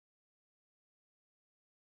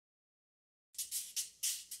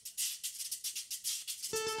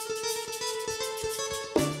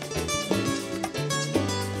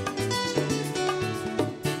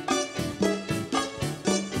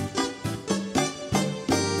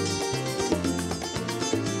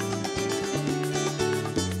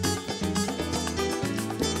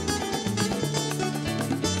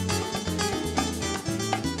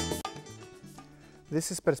This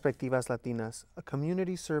is Perspectivas Latinas, a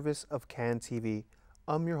community service of CAN TV.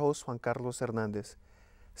 I'm your host, Juan Carlos Hernandez.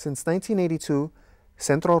 Since 1982,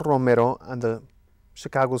 Centro Romero on the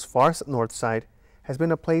Chicago's far north side has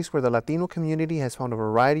been a place where the Latino community has found a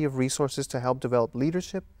variety of resources to help develop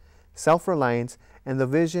leadership, self-reliance, and the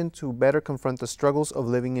vision to better confront the struggles of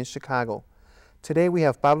living in Chicago. Today we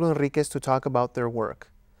have Pablo Enriquez to talk about their work.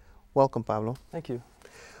 Welcome, Pablo. Thank you.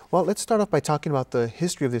 Well, let's start off by talking about the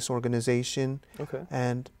history of this organization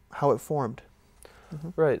and how it formed.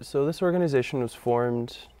 Right, so this organization was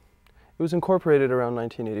formed, it was incorporated around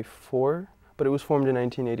 1984, but it was formed in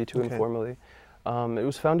 1982 informally. It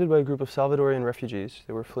was founded by a group of Salvadorian refugees.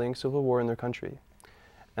 They were fleeing civil war in their country.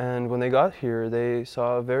 And when they got here, they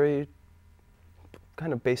saw a very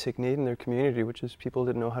kind of basic need in their community, which is people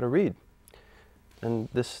didn't know how to read. And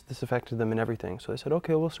this affected them in everything. So they said,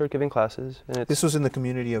 okay, we'll start giving classes. And this was in the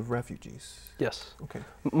community of refugees? Yes. Okay.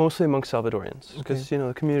 Mostly amongst Salvadorians, because you know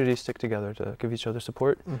the communities stick together to give each other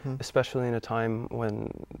support, especially in a time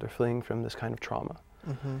when they're fleeing from this kind of trauma.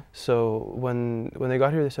 So when they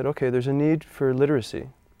got here, they said, okay, there's a need for literacy.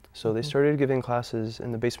 So they started giving classes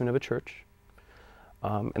in the basement of a church.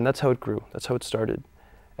 And that's how it grew. That's how it started.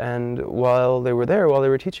 And while they were there, while they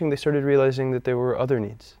were teaching, they started realizing that there were other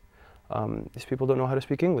needs. These people don't know how to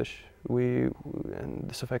speak English. And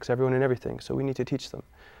this affects everyone and everything, so we need to teach them.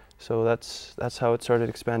 So that's how it started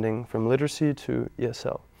expanding from literacy to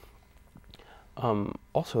ESL.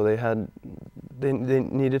 Also, they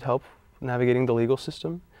needed help navigating the legal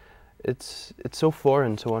system. It's so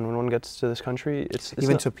foreign to one when one gets to this country. It's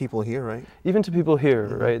even to people here, right? Even to people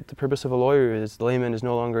here, right? The purpose of a lawyer is the layman is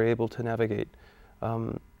no longer able to navigate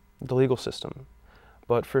the legal system.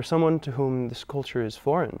 But for someone to whom this culture is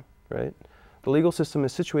foreign, right? The legal system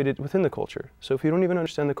is situated within the culture. So if you don't even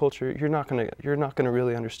understand the culture, you're not gonna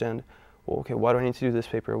really understand, well, okay, why do I need to do this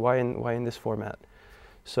paper? Why in this format?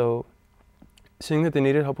 So seeing that they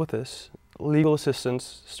needed help with this, legal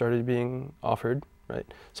assistance started being offered, right?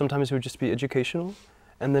 Sometimes it would just be educational,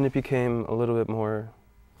 and then it became a little bit more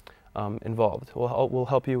involved. We'll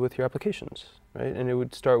help you with your applications, right? And it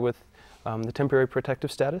would start with the temporary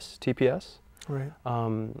protective status, TPS. Right.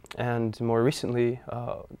 And more recently,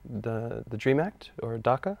 the DREAM Act, or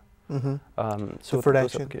DACA. So deferred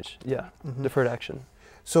action. Yeah, deferred action.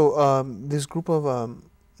 So this group of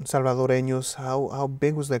Salvadoreños, how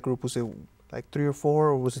big was that group? Was it like 3 or 4,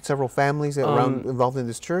 or was it several families that were involved in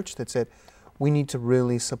this church that said, we need to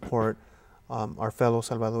really support our fellow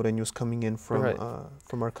Salvadoreños coming in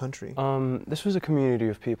from our country? This was a community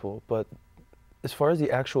of people, but as far as the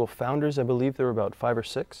actual founders, I believe there were about 5 or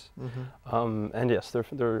 6. And yes,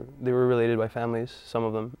 they were related by families, some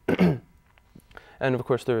of them. And of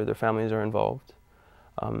course, their families are involved.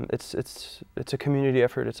 It's a community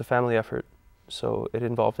effort, it's a family effort, so it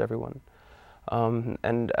involved everyone.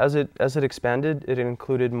 And as it expanded, it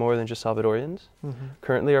included more than just Salvadorians.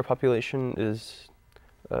 Currently, our population is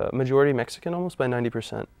majority Mexican, almost by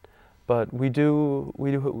 90%. But we do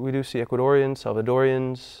see Ecuadorians,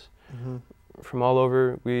 Salvadorians, from all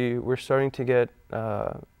over. We're starting to get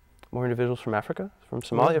more individuals from Africa, from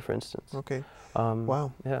Somalia, for instance. Okay.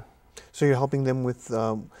 Wow. Yeah. So you're helping them with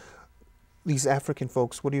these African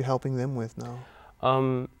folks. What are you helping them with now?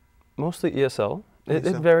 Mostly ESL. It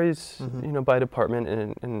varies, you know, by department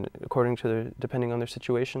and according to depending on their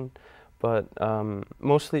situation. But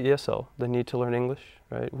mostly ESL. The need to learn English,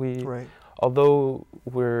 right? Although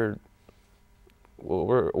we're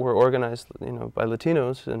organized, you know, by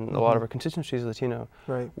Latinos, and a lot of our constituency is Latino.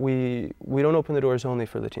 We don't open the doors only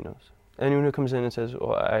for Latinos. Anyone who comes in and says,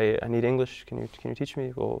 "Oh, I need English. Can you teach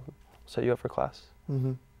me?" We'll set you up for class.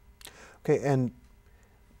 Okay, and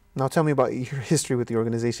now tell me about your history with the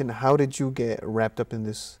organization. How did you get wrapped up in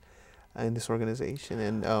this organization,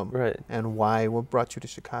 and and why? What brought you to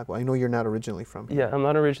Chicago? I know you're not originally from here. Yeah, I'm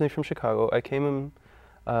not originally from Chicago. I came in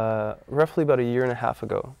roughly about 1.5 years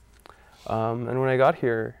ago. And when I got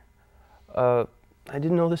here, I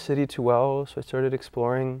didn't know the city too well, so I started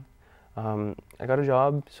exploring. I got a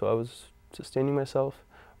job, so I was sustaining myself,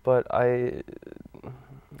 but I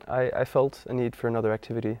felt a need for another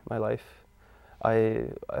activity in my life.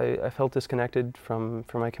 I felt disconnected from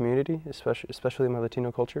my community, especially my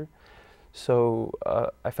Latino culture. So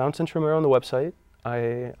I found Centro Romero on the website.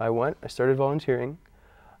 I started volunteering.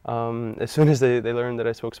 As soon as they learned that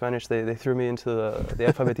I spoke Spanish, they threw me into the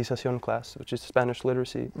alfabetización class, which is Spanish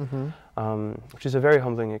literacy, which is a very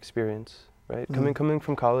humbling experience, right? Coming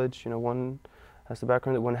from college, you know, one has the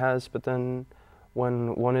background that one has, but then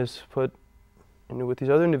when one is put, you know, with these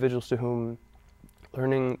other individuals to whom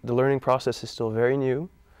the learning process is still very new,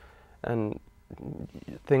 and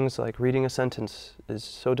things like reading a sentence is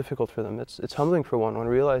so difficult for them. It's humbling for one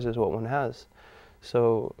realizes what one has.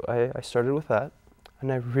 So I started with that,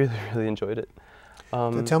 and I really, really enjoyed it.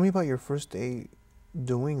 So tell me about your first day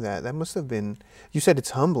doing that. That must have been, you said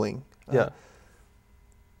it's humbling. Yeah.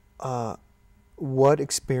 What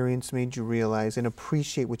experience made you realize and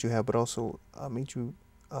appreciate what you have, but also made you,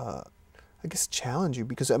 I guess, challenge you?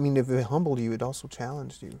 Because, I mean, if it humbled you, it also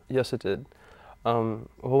challenged you. Yes, it did. Well,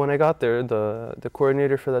 when I got there, the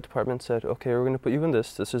coordinator for that department said, okay, we're going to put you in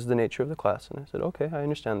this. This is the nature of the class. And I said, okay, I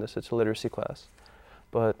understand this. It's a literacy class.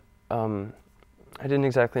 But I didn't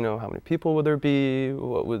exactly know how many people would there be,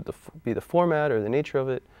 what would be the format or the nature of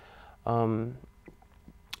it. And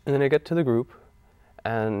then I get to the group,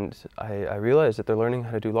 and I realized that they're learning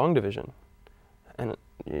how to do long division. And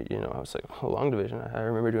you know, I was like, oh, long division. I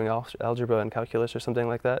remember doing algebra and calculus or something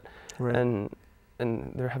like that. Right. And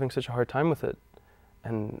they're having such a hard time with it.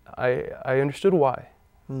 And I understood why,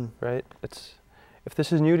 right? If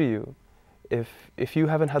this is new to you, if you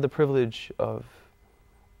haven't had the privilege of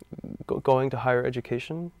going to higher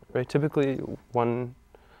education, right? Typically,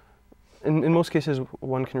 in most cases,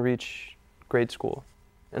 one can reach grade school,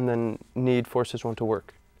 and then need forces one to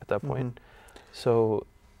work at that point. So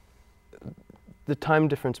the time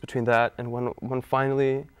difference between that and when one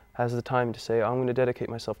finally has the time to say, I'm going to dedicate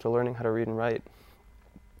myself to learning how to read and write,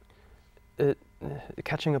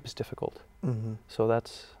 catching up is difficult. So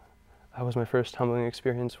that was my first humbling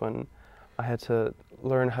experience when I had to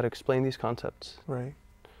learn how to explain these concepts. Right.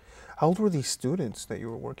 How old were these students that you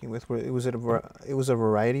were working with? It was a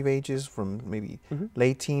variety of ages, from maybe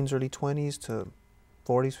late teens, early 20s to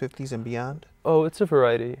 40s, 50s, and beyond? Oh, it's a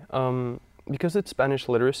variety. Because it's Spanish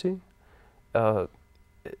literacy,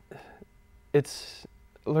 it's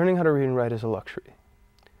learning how to read and write is a luxury.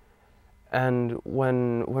 And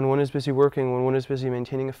when one is busy working, when one is busy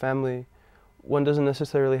maintaining a family, one doesn't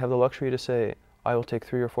necessarily have the luxury to say, I will take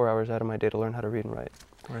 3 or 4 hours out of my day to learn how to read and write.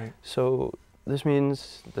 Right. So this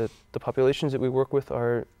means that the populations that we work with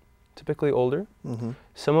are typically older.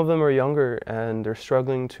 Some of them are younger, and they're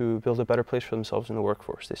struggling to build a better place for themselves in the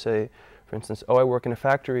workforce. They say, for instance, oh, I work in a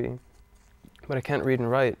factory, but I can't read and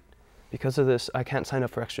write. Because of this, I can't sign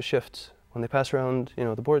up for extra shifts. When they pass around, you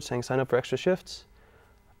know, the board saying sign up for extra shifts,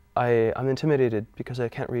 I'm intimidated because I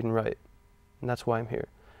can't read and write, and that's why I'm here.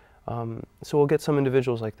 So we'll get some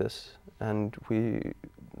individuals like this, and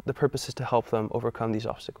the purpose is to help them overcome these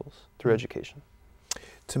obstacles through education.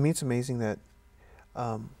 To me, it's amazing that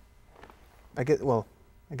I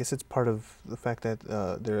guess it's part of the fact that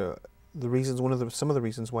some of the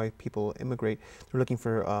reasons why people immigrate, they're looking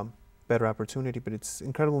for better opportunity. But it's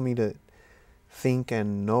incredible to me to think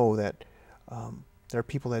and know that there are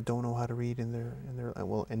people that don't know how to read in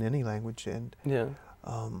any language, and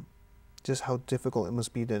just how difficult it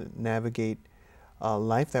must be to navigate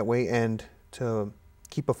life that way and to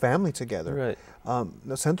keep a family together. Right.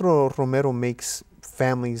 The Centro Romero makes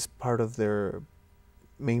families part of their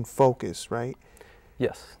main focus, right?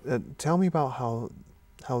 Yes. Tell me about how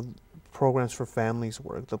programs for families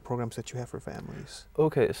work, the programs that you have for families.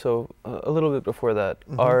 Okay, so a little bit before that,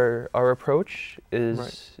 our approach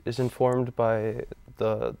is informed by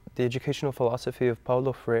the educational philosophy of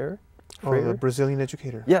Paulo Freire. Oh, the Brazilian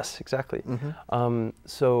educator. Yes, exactly.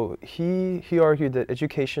 So he argued that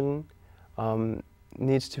education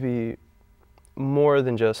needs to be more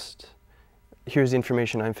than just, here's the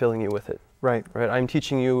information, I'm filling you with it. Right. Right. I'm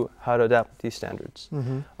teaching you how to adapt these standards.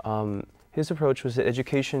 His approach was that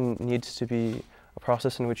education needs to be a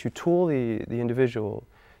process in which you tool the individual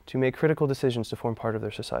to make critical decisions to form part of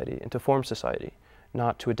their society and to form society,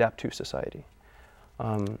 not to adapt to society.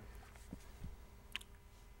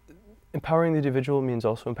 Empowering the individual means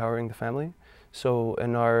also empowering the family. So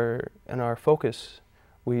in our focus,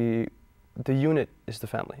 the unit is the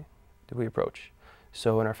family that we approach.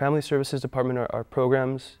 So in our family services department, our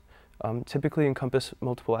programs typically encompass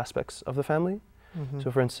multiple aspects of the family.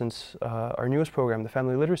 So for instance, our newest program, the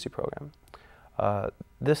Family Literacy Program,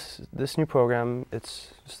 this new program,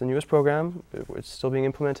 it's the newest program, it's still being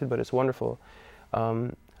implemented, but it's wonderful.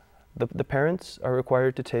 The parents are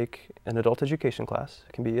required to take an adult education class.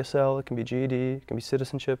 It can be ESL, it can be GED, it can be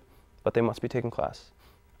citizenship, but they must be taking class.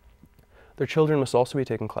 Their children must also be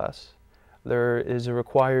taking class. There is a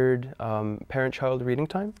required parent-child reading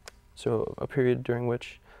time, so a period during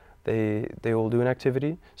which they will do an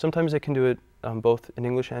activity. Sometimes they can do it both in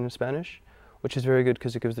English and in Spanish, which is very good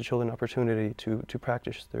because it gives the children an opportunity to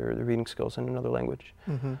practice their reading skills in another language.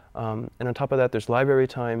 And on top of that, there's library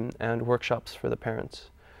time and workshops for the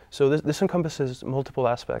parents. So this encompasses multiple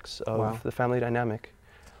aspects of the family dynamic,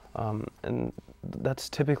 and that's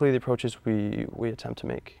typically the approaches we attempt to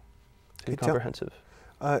make. to be comprehensive.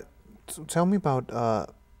 So tell me about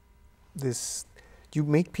this. You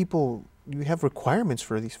make people. You have requirements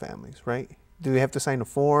for these families, right? Do they have to sign a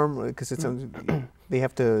form? Because it's they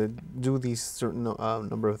have to do these certain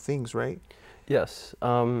number of things, right? Yes.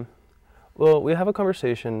 Well, we have a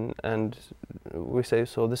conversation and we say,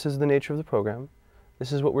 so this is the nature of the program.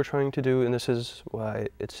 This is what we're trying to do, and this is why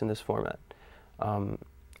it's in this format.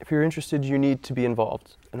 If you're interested, you need to be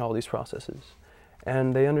involved in all these processes.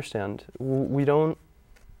 And they understand.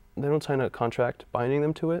 They don't sign a contract binding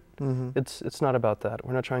them to it. Mm-hmm. It's not about that.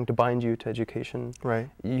 We're not trying to bind you to education. Right.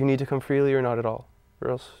 You need to come freely or not at all,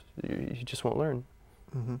 or else you just won't learn.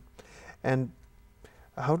 Mm-hmm. And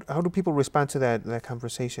how do people respond to that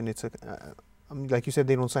conversation? It's like you said,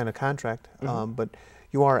 they don't sign a contract, Mm-hmm. but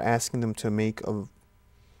you are asking them to make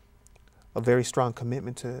a very strong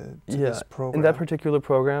commitment to this program. In that particular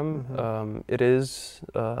program, Mm-hmm. it is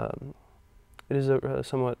a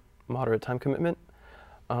somewhat moderate time commitment.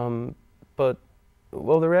 But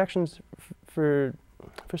well, the reactions for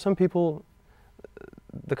some people,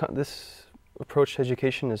 this approach to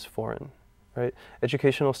education is foreign, right?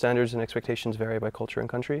 Educational standards and expectations vary by culture and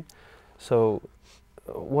country. So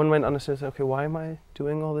one might not necessarily say, okay, why am I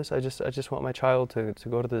doing all this? I just want my child to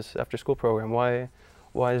go to this after-school program.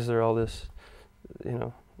 Why is there all this,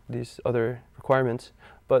 these other requirements?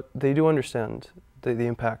 But they do understand the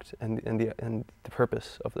impact and the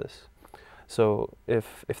purpose of this. So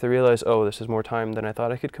if they realize, oh, this is more time than I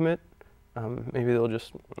thought I could commit, maybe they'll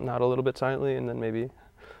just nod a little bit silently and then maybe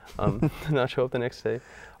not show up the next day.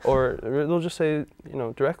 Or they'll just say,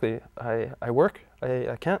 directly, I work,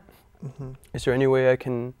 I can't. Mm-hmm. Is there any way I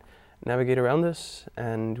can navigate around this?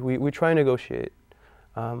 And we try and negotiate.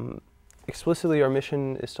 Explicitly, our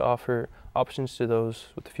mission is to offer options to those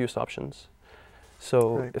with the fewest options.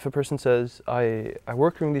 So Right. if a person says, I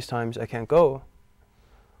work during these times, I can't go,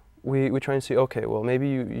 we try and say, okay, well, maybe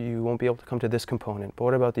you won't be able to come to this component, but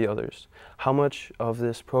what about the others? How much of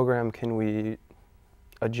this program can we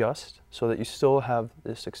adjust so that you still have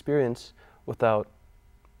this experience without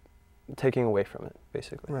taking away from it,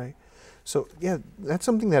 basically? Right. So yeah, that's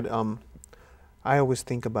something that I always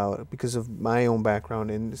think about because of my own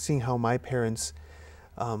background and seeing how my parents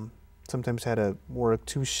sometimes had to work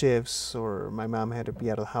 2 shifts, or my mom had to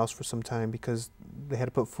be out of the house for some time because they had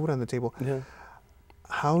to put food on the table. Yeah.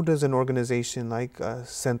 How does an organization like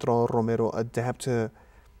Centro Romero adapt to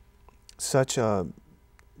such a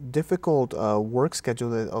difficult work schedule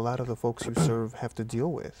that a lot of the folks you serve have to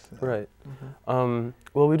deal with? Right. Mm-hmm.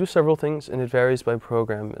 Well, we do several things, and it varies by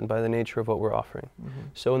program and by the nature of what we're offering. Mm-hmm.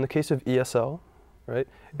 So in the case of ESL, right,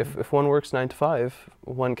 Mm-hmm. if one works 9 to 5,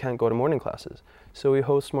 one can't go to morning classes. So we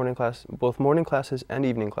host both morning classes and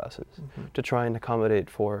evening classes Mm-hmm. to try and accommodate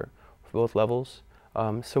for both levels.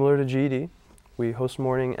 Similar to GED, we host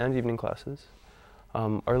morning and evening classes.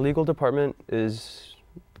 Our legal department is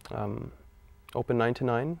open 9 to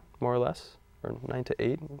 9, more or less, or 9 to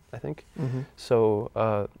 8, I think. Mm-hmm. So,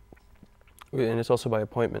 and it's also by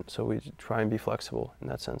appointment, so we try and be flexible in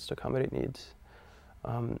that sense to accommodate needs.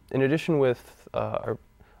 In addition, with our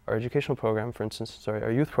educational program, for instance,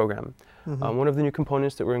 our youth program, Mm-hmm. one of the new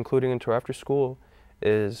components that we're including into our after school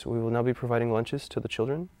is we will now be providing lunches to the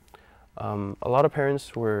children. A lot of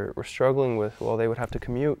parents were struggling with, well, they would have to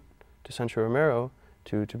commute to Centro Romero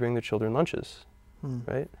to bring their children lunches, Mm.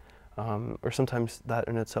 right? Or sometimes that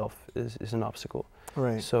in itself is an obstacle.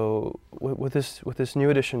 Right. So with this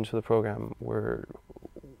new addition to the program, we're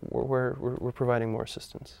providing more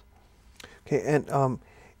assistance. Okay, and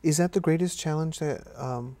is that the greatest challenge that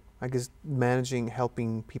I guess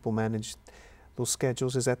helping people manage those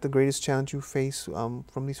schedules? Is that the greatest challenge you face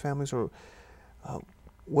from these families, or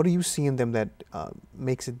what do you see in them that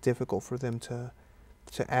makes it difficult for them to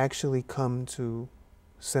actually come to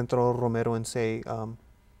Centro Romero and say,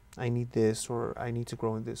 I need this, or I need to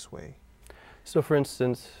grow in this way? So for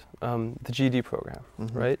instance, the GED program,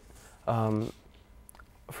 Mm-hmm. right?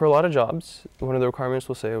 For a lot of jobs, one of the requirements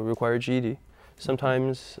will say we require GED.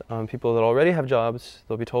 Sometimes people that already have jobs,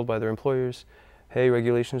 they'll be told by their employers, hey,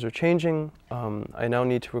 regulations are changing. I now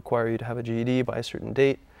need to require you to have a GED by a certain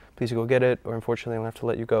date. Please go get it, or unfortunately I'll have to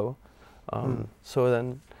let you go. So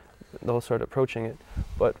then they'll start approaching it.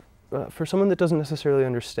 But for someone that doesn't necessarily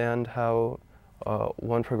understand how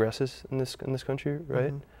one progresses in this country,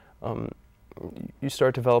 right? Mm-hmm. You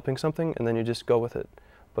start developing something and then you just go with it.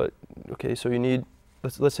 But okay, so you need,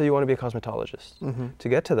 let's say you want to be a cosmetologist. Mm-hmm. To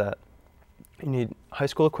get to that, you need high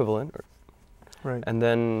school equivalent, Right. and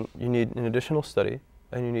then you need an additional study,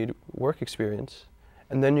 and you need work experience,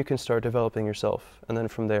 and then you can start developing yourself, and then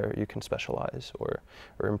from there you can specialize or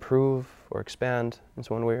improve or expand in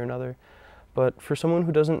one way or another. But for someone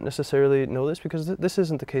who doesn't necessarily know this, because this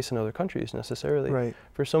isn't the case in other countries necessarily, Right.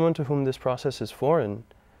 for someone to whom this process is foreign,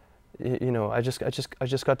 you know, I just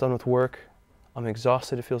got done with work. I'm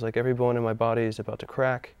exhausted. It feels like every bone in my body is about to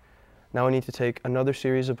crack. Now I need to take another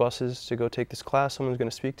series of buses to go take this class. Someone's going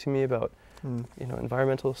to speak to me about, you know,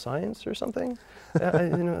 environmental science or something.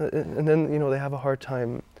 You know, and then, you know, they have a hard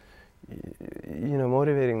time, you know,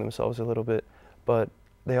 motivating themselves a little bit, but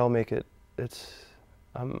they all make it.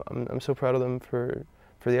 I'm so proud of them for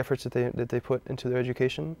the efforts that they put into their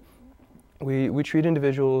education. We treat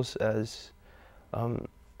individuals as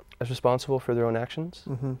responsible for their own actions.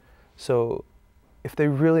 Mm-hmm. So if they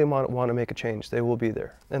really want to make a change, they will be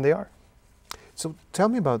there, and they are. So tell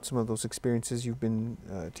me about some of those experiences you've been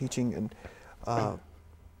teaching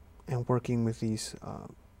and working with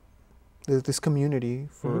this community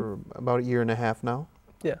for about a year and a half now.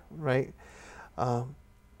 Yeah. Right.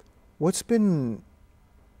 What's been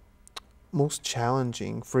most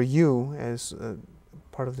challenging for you as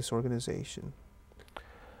part of this organization?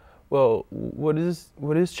 Well, what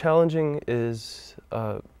is challenging is,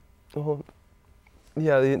 well,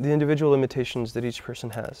 yeah, the individual limitations that each person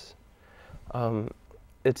has.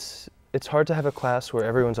 It's hard to have a class where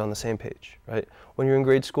everyone's on the same page, right? When you're in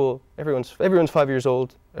grade school, everyone's 5 years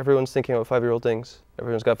old. Everyone's thinking about 5-year-old things.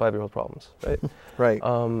 Everyone's got 5-year-old problems, right? Right.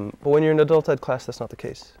 But when you're in an adult ed class, that's not the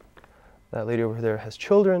case. That lady over there has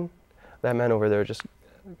children. That man over there just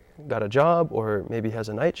got a job, or maybe has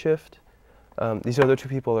a night shift. These other two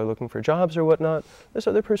people are looking for jobs or whatnot. This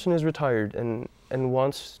other person is retired and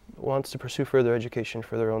wants to pursue further education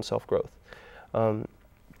for their own self-growth.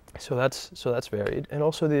 So that's varied, and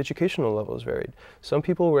also the educational level is varied. Some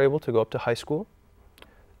people were able to go up to high school.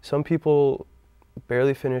 Some people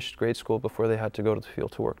barely finished grade school before they had to go to the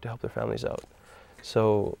field to work to help their families out.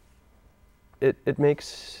 So it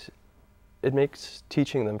makes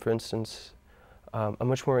teaching them, for instance, a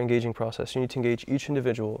much more engaging process. You need to engage each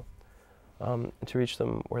individual to reach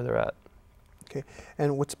them where they're at. Okay.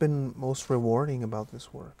 And what's been most rewarding about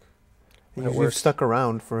this work? You've stuck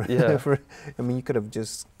around for, yeah. I mean, you could have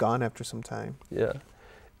just gone after some time. Yeah.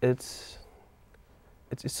 It's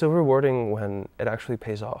so rewarding when it actually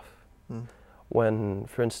pays off. When,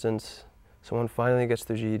 for instance, someone finally gets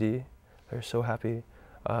their GED, they're so happy.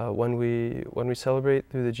 When we celebrate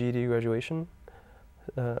through the GED graduation,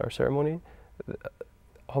 our ceremony,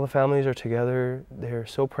 all the families are together. They're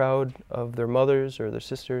so proud of their mothers or their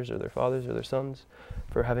sisters or their fathers or their sons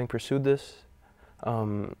for having pursued this,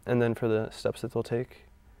 and then for the steps that they'll take.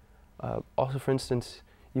 Also, for instance,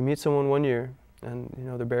 you meet someone one year and you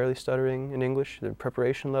know they're barely stuttering in English, their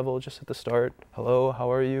preparation level just at the start, hello,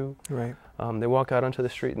 how are you? Right. They walk out onto the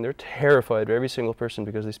street and they're terrified of every single person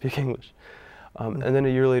because they speak English. And then a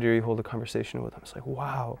year later you hold a conversation with them. It's like,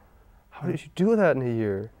 wow, how did you do that in a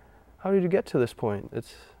year? How did you get to this point?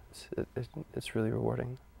 It's really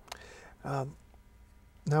rewarding.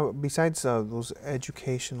 Now, besides those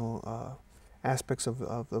educational aspects of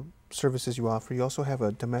the services you offer, you also have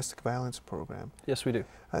a domestic violence program. Yes, we do.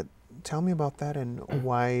 Tell me about that and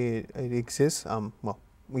why it exists. Well,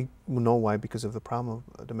 we know why because of the problem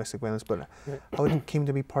of domestic violence, but how it came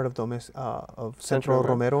to be part of Centro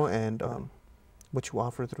Romero and what you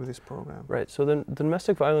offer through this program. Right. So the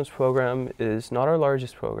domestic violence program is not our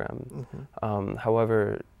largest program.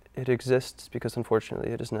 However, it exists because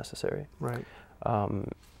unfortunately it is necessary. Right.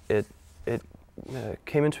 It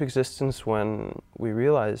came into existence when we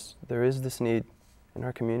realized there is this need in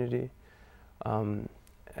our community,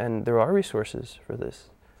 and there are resources for this,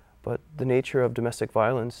 but the nature of domestic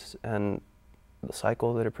violence and the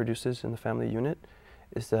cycle that it produces in the family unit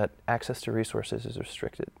is that access to resources is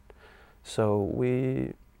restricted. So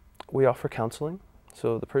we offer counseling.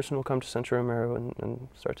 So the person will come to Centro Romero and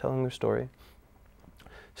start telling their story.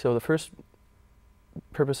 So the first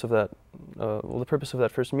purpose of that, the purpose of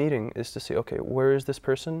that first meeting is to say, okay, where is this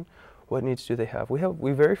person? What needs do they have?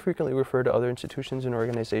 We very frequently refer to other institutions and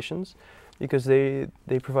organizations because they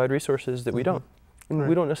provide resources that we don't. And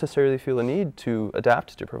we don't necessarily feel a need to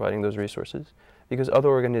adapt to providing those resources because other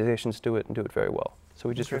organizations do it and do it very well. So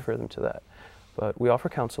we just refer them to that. But we offer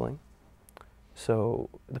counseling. So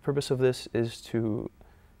the purpose of this is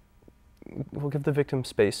we'll give the victim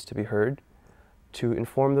space to be heard, to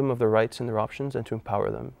inform them of their rights and their options, and to empower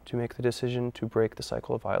them to make the decision to break the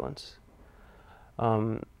cycle of violence.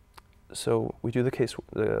 So we do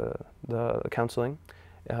the counseling.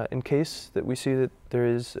 In case that we see that there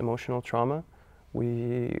is emotional trauma,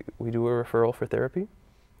 we do a referral for therapy.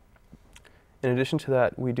 In addition to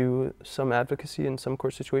that, we do some advocacy in some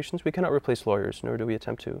court situations. We cannot replace lawyers, nor do we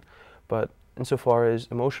attempt to, but insofar as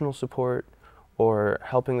emotional support or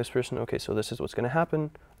helping this person, okay, so this is what's going to happen.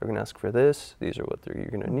 They're going to ask for this. These are what you're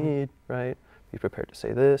going to need, right? Be prepared to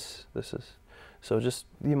say this. This is, so just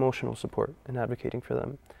the emotional support and advocating for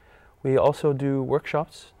them. We also do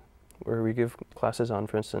workshops where we give classes on,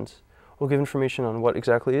 for instance, we'll give information on what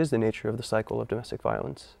exactly is the nature of the cycle of domestic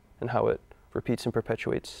violence and how it repeats and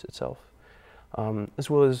perpetuates itself, as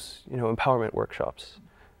well as, you know, empowerment workshops.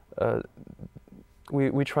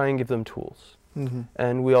 We try and give them tools.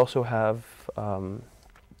 And we also have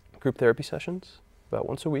group therapy sessions about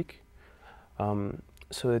once a week,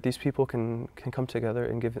 so that these people can come together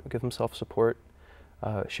and give themselves support,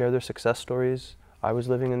 share their success stories. I was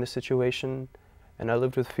living in this situation, and I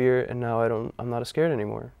lived with fear, and now I'm not as scared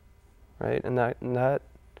anymore, right? And that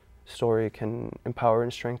story can empower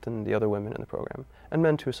and strengthen the other women in the program, and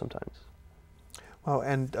men too sometimes. Wow,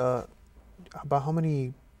 and about how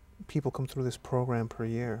many people come through this program per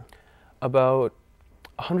year? About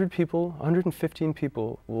 100 people, 115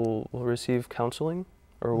 people will receive counseling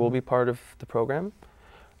or will be part of the program.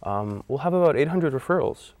 We'll have about 800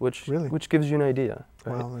 referrals, which gives you an idea.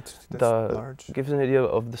 Right? Wow, that's large. Gives an idea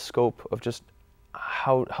of the scope of just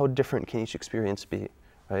how different can each experience be,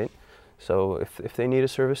 right? So if they need a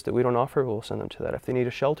service that we don't offer, we'll send them to that. If they need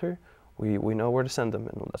a shelter, we know where to send them,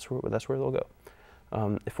 and that's where they'll go.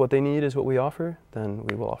 If what they need is what we offer, then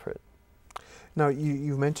we will offer it. Now,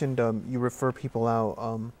 you mentioned you refer people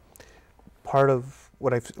out. Part of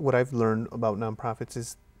what I've learned about nonprofits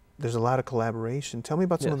is there's a lot of collaboration. Tell me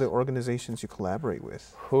about some of the organizations you collaborate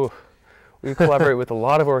with. We collaborate with a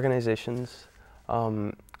lot of organizations.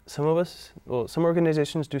 Some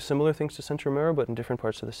organizations do similar things to Centro Romero, but in different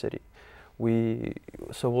parts of the city.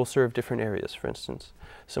 So we'll serve different areas, for instance.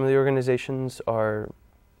 Some of the organizations are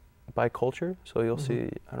by culture, so you'll see,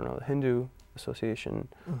 I don't know, the Hindu Association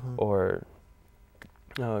or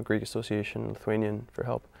Greek Association, Lithuanian for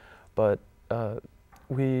help. But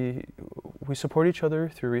we support each other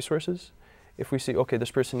through resources. If we see, okay,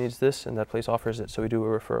 this person needs this and that place offers it, so we do a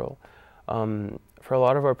referral. For a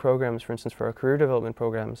lot of our programs, for instance, for our career development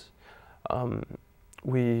programs,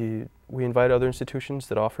 we invite other institutions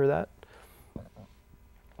that offer that.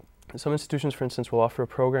 Some institutions, for instance, will offer a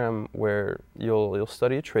program where you'll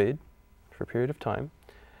study a trade for a period of time,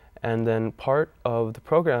 and then part of the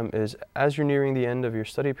program is, as you're nearing the end of your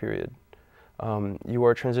study period, you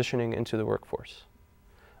are transitioning into the workforce.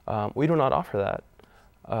 We do not offer that.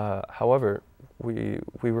 However, we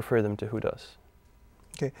refer them to who does.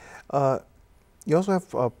 Okay. You also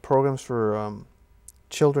have programs for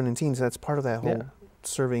children and teens. That's part of that whole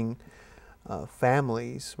serving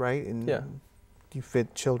families, right? And you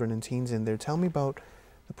fit children and teens in there. Tell me about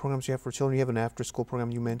the programs you have for children. You have an after-school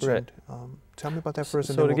program you mentioned. Tell me about that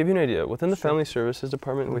first. So to give you an idea, within the Family Services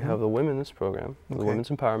Department, we have the women's program, the women's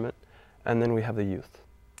empowerment, and then we have the youth.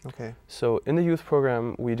 Okay. So in the youth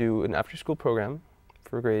program, we do an after-school program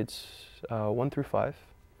for grades 1 through 5,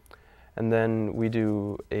 and then we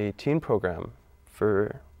do a teen program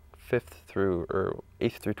for 5th through, or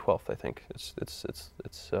 8th through 12th, I think.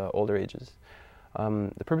 It's older ages.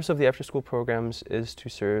 The purpose of the after-school programs is to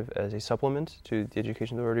serve as a supplement to the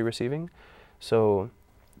education they're already receiving. So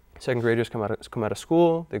second graders come out of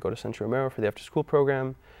school, they go to Centro Romero for the after-school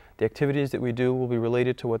program. The activities that we do will be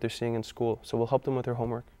related to what they're seeing in school. So we'll help them with their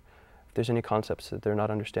homework if there's any concepts that they're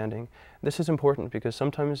not understanding. This is important because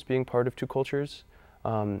sometimes being part of two cultures,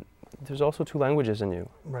 there's also two languages in you.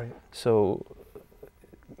 Right. So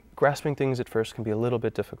grasping things at first can be a little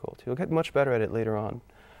bit difficult. You'll get much better at it later on,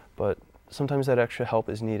 but sometimes that extra help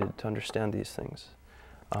is needed to understand these things.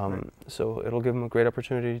 So it'll give them a great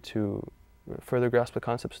opportunity to further grasp the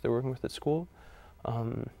concepts they're working with at school.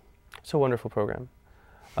 It's a wonderful program.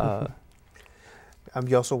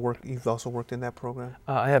 You've also worked in that program?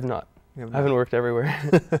 I have not. I haven't worked everywhere.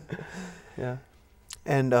 Yeah.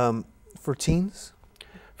 And for teens?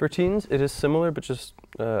 For teens, it is similar, but just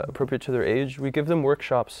appropriate to their age. We give them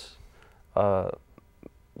workshops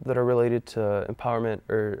that are related to empowerment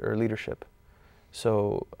or leadership.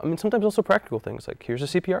 So, I mean, sometimes also practical things, like here's a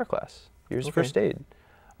CPR class, here's first aid,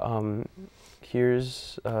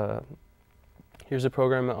 here's a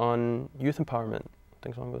program on youth empowerment,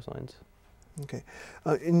 things along those lines. Okay.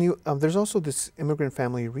 There's also this immigrant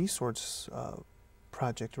family resource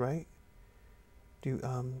project, right? Do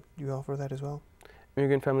you offer that as well?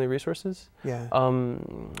 Immigrant family resources? Yeah.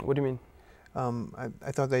 What do you mean?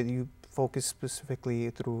 I thought that you focus specifically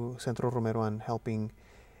through Centro Romero on helping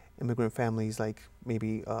immigrant families, like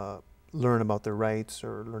maybe learn about their rights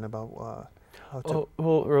or learn about how to...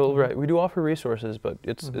 Well, right. We do offer resources, but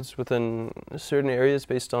it's within certain areas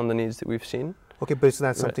based on the needs that we've seen. Okay, but it's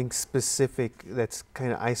not something specific that's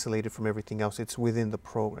kind of isolated from everything else. It's within the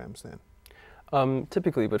programs then.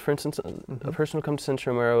 Typically, but for instance, a person will come to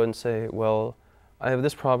Centro Romero and say, well, I have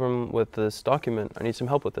this problem with this document, I need some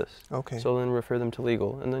help with this. Okay. So then refer them to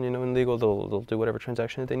legal, and then in legal they'll do whatever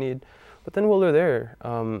transaction that they need. But then while they're there,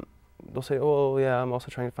 they'll say, oh yeah, I'm also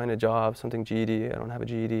trying to find a job, something GED, I don't have a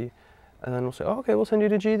GED. And then we'll say, oh, okay, we'll send you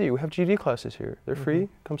to GED. We have GED classes here. They're free,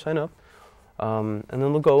 come sign up. And then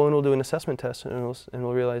they'll go and we'll do an assessment test, and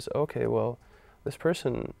we'll realize, okay, well, this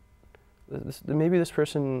person, maybe this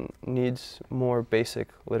person needs more basic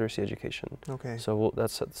literacy education. Okay. So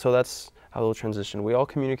that's how they'll transition. We all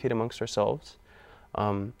communicate amongst ourselves.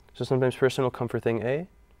 So sometimes person will come for thing A,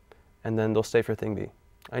 and then they'll stay for thing B.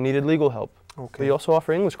 I needed legal help. Okay. We also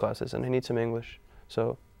offer English classes, and I need some English.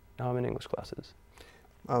 So now I'm in English classes.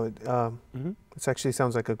 Oh, it actually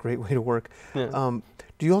sounds like a great way to work. Yeah.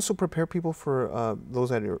 Do you also prepare people for those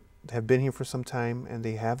that have been here for some time and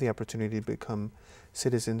they have the opportunity to become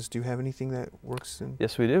citizens? Do you have anything that works?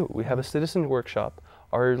 Yes, we do. We have a citizen workshop.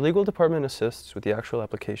 Our legal department assists with the actual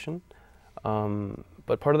application,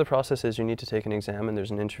 but part of the process is you need to take an exam and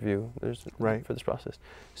there's an interview for this process.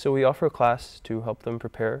 So we offer a class to help them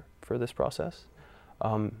prepare for this process.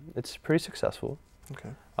 It's pretty successful.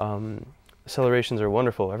 Okay. Celebrations are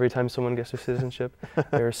wonderful. Every time someone gets their citizenship,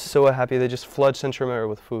 they're so happy. They just flood Centro Romero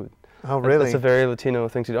with food. Oh, really? That's a very Latino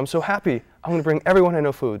thing to do. I'm so happy. I'm going to bring everyone I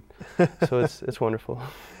know food. So it's wonderful.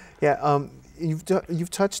 Yeah, you've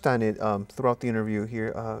touched on it throughout the interview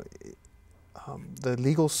here. The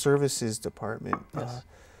legal services department. Yes.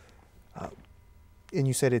 And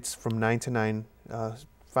you said it's from 9 to 9,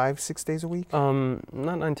 5-6 days a week? Not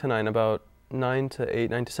 9 to 9, about 9 to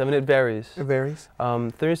 8, 9 to 7. It varies. It varies?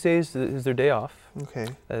 Thursdays is their day off. Okay.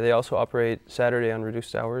 They also operate Saturday on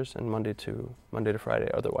reduced hours and Monday to Friday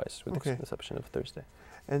otherwise, with the exception of Thursday.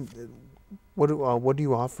 And what do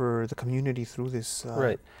you offer the community through this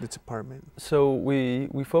department? So we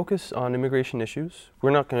focus on immigration issues.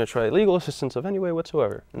 We're not going to try legal assistance of any way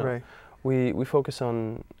whatsoever. No. Right. We focus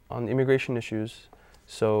on immigration issues.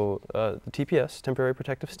 So the TPS, Temporary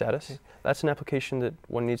Protective Status, that's an application that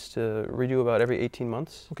one needs to redo about every 18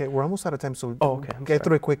 months. Okay, we're almost out of time, so get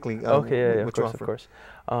through it quickly. Okay, yeah, of course.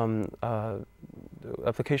 The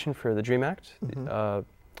application for the DREAM Act,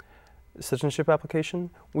 citizenship application.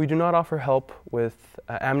 We do not offer help with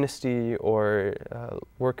amnesty or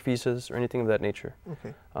work visas or anything of that nature.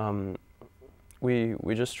 Okay. We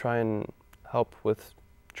just try and help with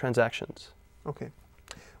transactions. Okay.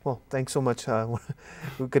 Well, thanks so much.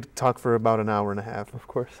 We could talk for about an hour and a half. Of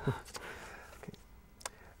course. Okay.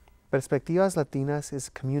 Perspectivas Latinas is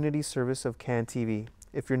a community service of CAN TV.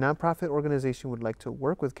 If your nonprofit organization would like to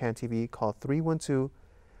work with CAN TV, call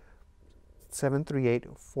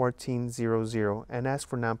 312-738-1400 and ask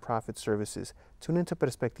for nonprofit services. Tune into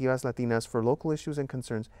Perspectivas Latinas for local issues and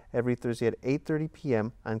concerns every Thursday at 8:30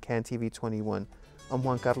 p.m. on CAN TV 21. I'm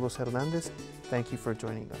Juan Carlos Hernandez. Thank you for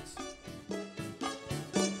joining us.